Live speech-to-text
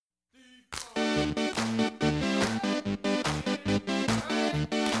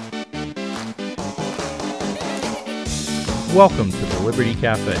Welcome to the Liberty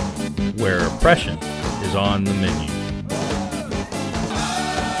Cafe, where oppression is on the menu.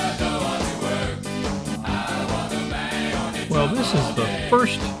 Well, this is the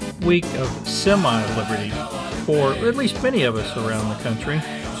first week of semi-liberty for at least many of us around the country,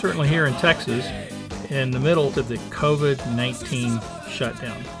 certainly here in Texas, in the middle of the COVID-19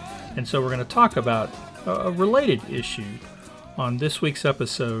 shutdown. And so we're going to talk about a related issue on this week's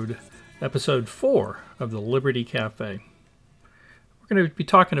episode 4 of the Liberty Cafe. We're going to be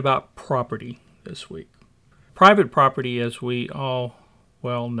talking about property this week. Private property, as we all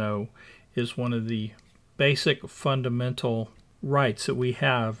well know, is one of the basic fundamental rights that we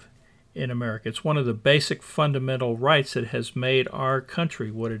have in America. It's one of the basic fundamental rights that has made our country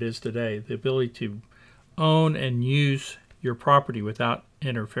what it is today, the ability to own and use your property without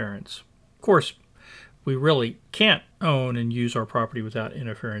interference. Of course, we really can't own and use our property without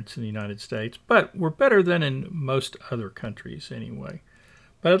interference in the United States, but we're better than in most other countries anyway.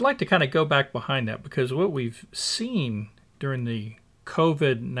 But I'd like to kind of go back behind that, because what we've seen during the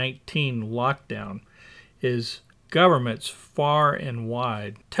COVID-19 lockdown is governments far and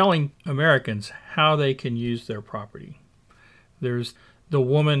wide telling Americans how they can use their property. There's the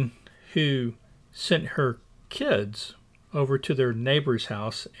woman who sent her kids over to their neighbor's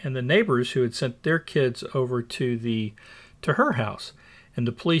house, and the neighbors who had sent their kids over to her house, and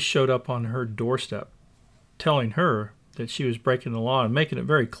the police showed up on her doorstep telling her that she was breaking the law and making it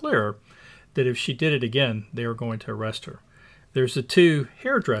very clear that if she did it again, they were going to arrest her. There's the two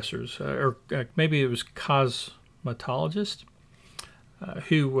hairdressers, or maybe it was cosmetologists,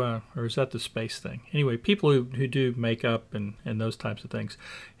 or is that the space thing? Anyway, people who do makeup and those types of things,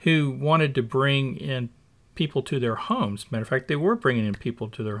 who wanted to bring in people to their homes. Matter of fact, they were bringing in people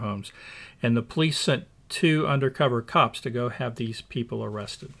to their homes, and the police sent 2 undercover cops to go have these people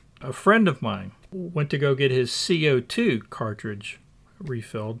arrested. A friend of mine went to go get his CO2 cartridge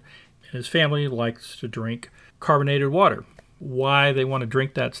refilled, and his family likes to drink carbonated water. Why they want to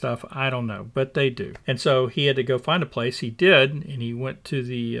drink that stuff, I don't know, but they do. And so he had to go find a place. He did, and he went to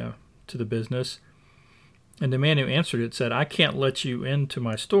the business. And the man who answered it said, "I can't let you into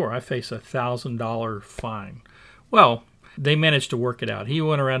my store. I face a $1,000 fine." Well, they managed to work it out. He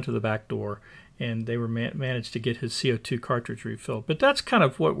went around to the back door, and they were managed to get his CO2 cartridge refilled. But that's kind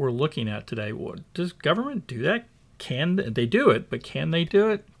of what we're looking at today. Does government do that? Can they do it, but can they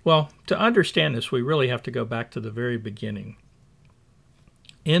do it? Well, to understand this, we really have to go back to the very beginning.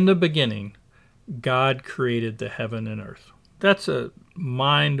 In the beginning, God created the heaven and earth. That's a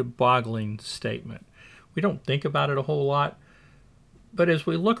mind-boggling statement. We don't think about it a whole lot, but as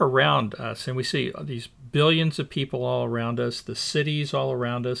we look around us and we see these billions of people all around us, the cities all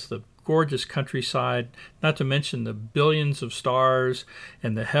around us, the gorgeous countryside, not to mention the billions of stars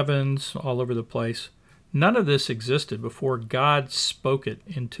and the heavens all over the place, none of this existed before God spoke it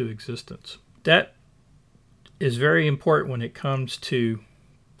into existence. That is very important when it comes to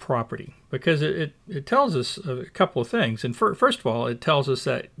property, because it tells us a couple of things. And first of all, it tells us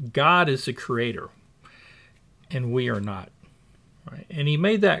that God is the creator, and we are not. Right? And he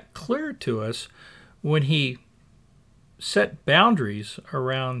made that clear to us when he set boundaries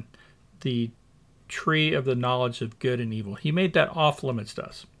around the tree of the knowledge of good and evil. He made that off limits to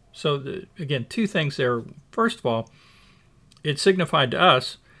us. So again, 2 things there. First of all, it signified to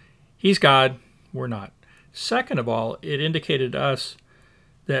us he's God, we're not. Second of all, it indicated to us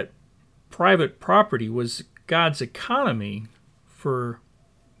that private property was God's economy for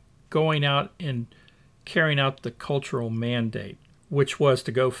going out and carrying out the cultural mandate, which was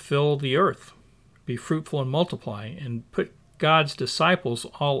to go fill the earth, be fruitful and multiply, and put God's disciples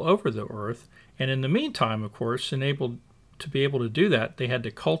all over the earth. And in the meantime, of course, to be able to do that, they had to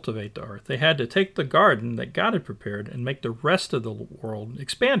cultivate the earth. They had to take the garden that God had prepared and make the rest of the world,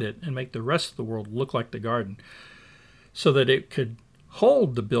 expand it, and make the rest of the world look like the garden, so that it could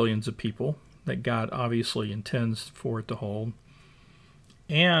hold the billions of people that God obviously intends for it to hold,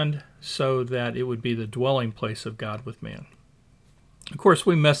 and so that it would be the dwelling place of God with man. Of course,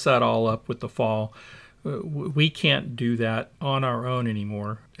 we messed that all up with the fall. We can't do that on our own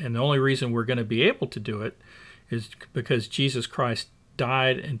anymore, and the only reason we're going to be able to do it is because Jesus Christ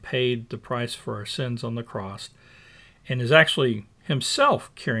died and paid the price for our sins on the cross, and is actually himself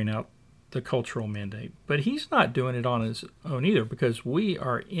carrying out the cultural mandate. But he's not doing it on his own either, because we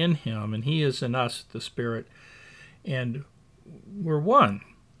are in him and he is in us, the Spirit, and we're one.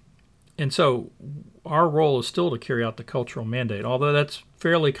 And so our role is still to carry out the cultural mandate, although that's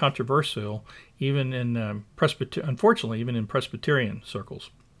fairly controversial, even in unfortunately, even in Presbyterian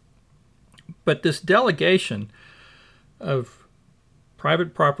circles. But this delegation of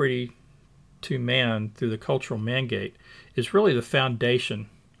private property to man through the cultural mandate is really the foundation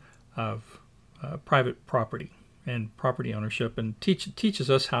of private property and property ownership, and teaches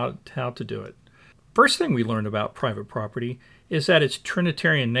us how to do it. First thing we learn about private property is that it's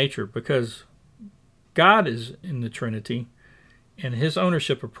Trinitarian nature, because God is in the Trinity, and his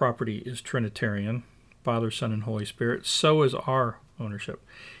ownership of property is Trinitarian, Father, Son, and Holy Spirit. So is our ownership.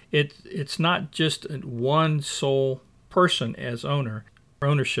 It's not just one sole person as owner.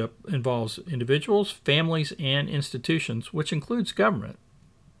 Ownership involves individuals, families, and institutions, which includes government.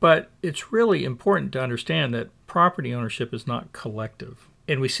 But it's really important to understand that property ownership is not collective.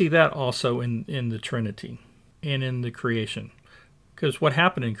 And we see that also in the Trinity and in the creation. Because what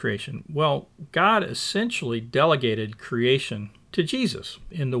happened in creation? Well, God essentially delegated creation to Jesus.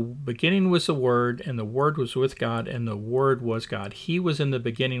 In the beginning was the Word, and the Word was with God, and the Word was God. He was in the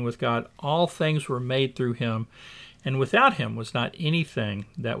beginning with God. All things were made through him, and without him was not anything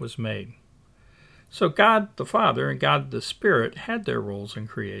that was made. So God the Father and God the Spirit had their roles in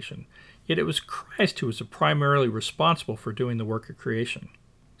creation, yet it was Christ who was primarily responsible for doing the work of creation.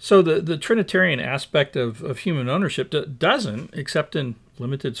 So the Trinitarian aspect of human ownership doesn't, except in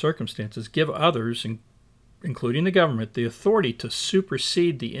limited circumstances, give others, including the government, the authority to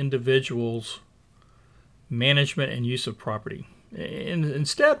supersede the individual's management and use of property. And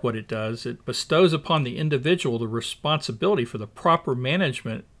instead, what it does, it bestows upon the individual the responsibility for the proper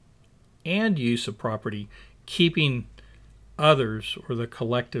management and use of property, keeping others or the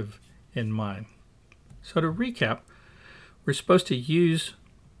collective in mind. So to recap, we're supposed to use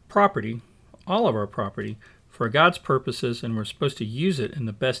property, all of our property, for God's purposes, and we're supposed to use it in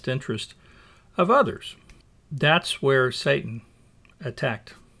the best interest of others. That's where Satan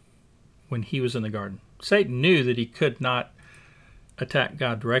attacked when he was in the garden. Satan knew that he could not attack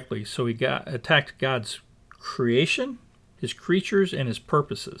God directly, so he attacked God's creation, his creatures, and his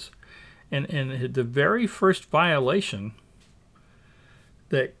purposes. And the very first violation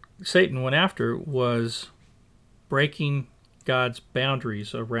that Satan went after was breaking God's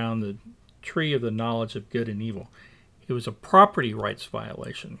boundaries around the tree of the knowledge of good and evil. It was a property rights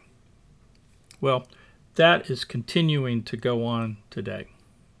violation. Well, that is continuing to go on today.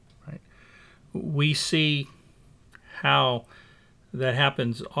 Right? We see how that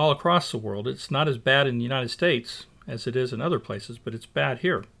happens all across the world. It's not as bad in the United States as it is in other places, but it's bad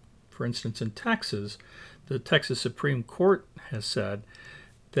here. For instance, in Texas, the Texas Supreme Court has said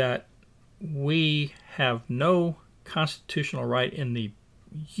that we have no constitutional right in the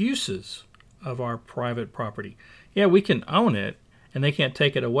uses of our private property. Yeah, we can own it, and they can't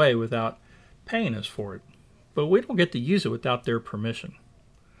take it away without paying us for it. But we don't get to use it without their permission.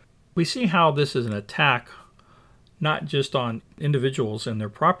 We see how this is an attack not just on individuals and their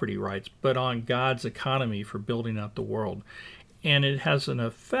property rights, but on God's economy for building out the world. And it has an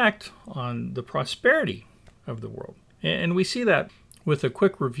effect on the prosperity of the world. And we see that with a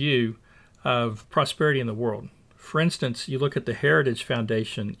quick review of prosperity in the world. For instance, you look at the Heritage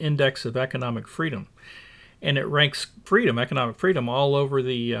Foundation Index of Economic Freedom, and it ranks economic freedom, all over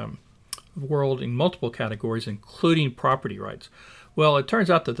the world in multiple categories, including property rights. Well, it turns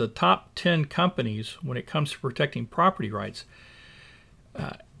out that the top 10 companies, when it comes to protecting property rights,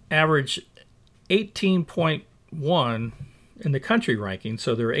 average 18.1 in the country ranking.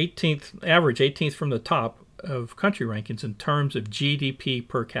 So they're 18th from the top of country rankings in terms of GDP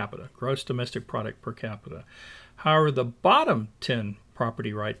per capita, gross domestic product per capita. However, the bottom 10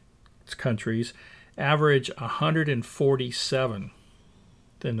 property rights countries average 147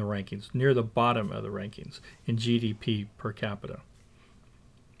 in the rankings, near the bottom of the rankings in GDP per capita.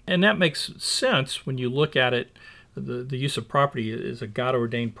 And that makes sense when you look at it. The use of property is a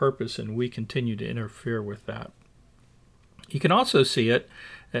God-ordained purpose, and we continue to interfere with that. You can also see it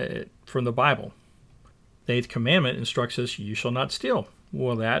from the Bible. The 8th commandment instructs us, you shall not steal.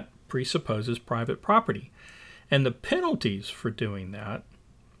 Well, that presupposes private property. And the penalties for doing that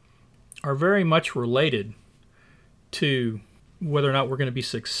are very much related to whether or not we're going to be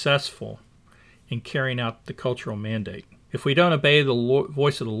successful in carrying out the cultural mandate. If we don't obey the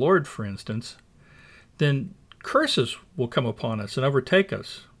voice of the Lord, for instance, then curses will come upon us and overtake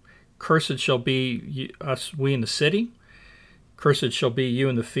us. Cursed shall be us, we in the city. Cursed shall be you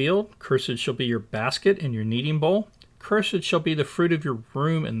in the field. Cursed shall be your basket and your kneading bowl. Cursed shall be the fruit of your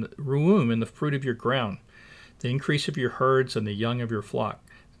womb and the fruit of your ground, the increase of your herds and the young of your flock.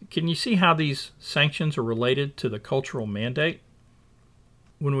 Can you see how these sanctions are related to the cultural mandate?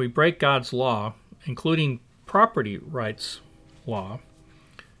 When we break God's law, including property rights law,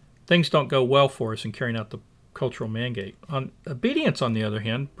 things don't go well for us in carrying out the cultural mandate. Obedience, on the other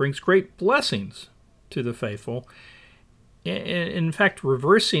hand, brings great blessings to the faithful in fact,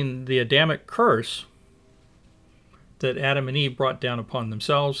 reversing the Adamic curse that Adam and Eve brought down upon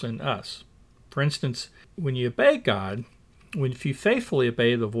themselves and us. For instance, when you obey God, if you faithfully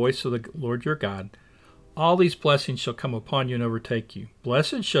obey the voice of the Lord your God, all these blessings shall come upon you and overtake you.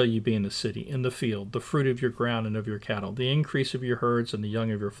 Blessed shall you be in the city, in the field, the fruit of your ground and of your cattle, the increase of your herds and the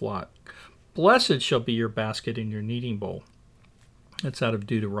young of your flock. Blessed shall be your basket and your kneading bowl. That's out of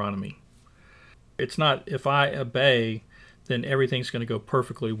Deuteronomy. It's not if I obey, then everything's going to go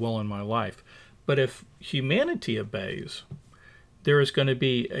perfectly well in my life. But if humanity obeys, there is going to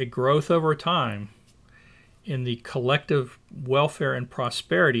be a growth over time in the collective welfare and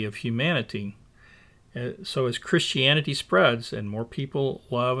prosperity of humanity. So as Christianity spreads and more people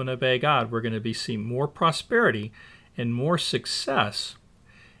love and obey God, we're going to be seeing more prosperity and more success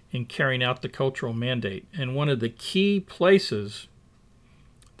in carrying out the cultural mandate. And one of the key places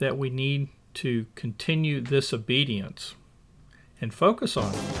that we need to continue this obedience and focus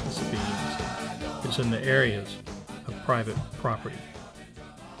on this obedience is in the areas of private property.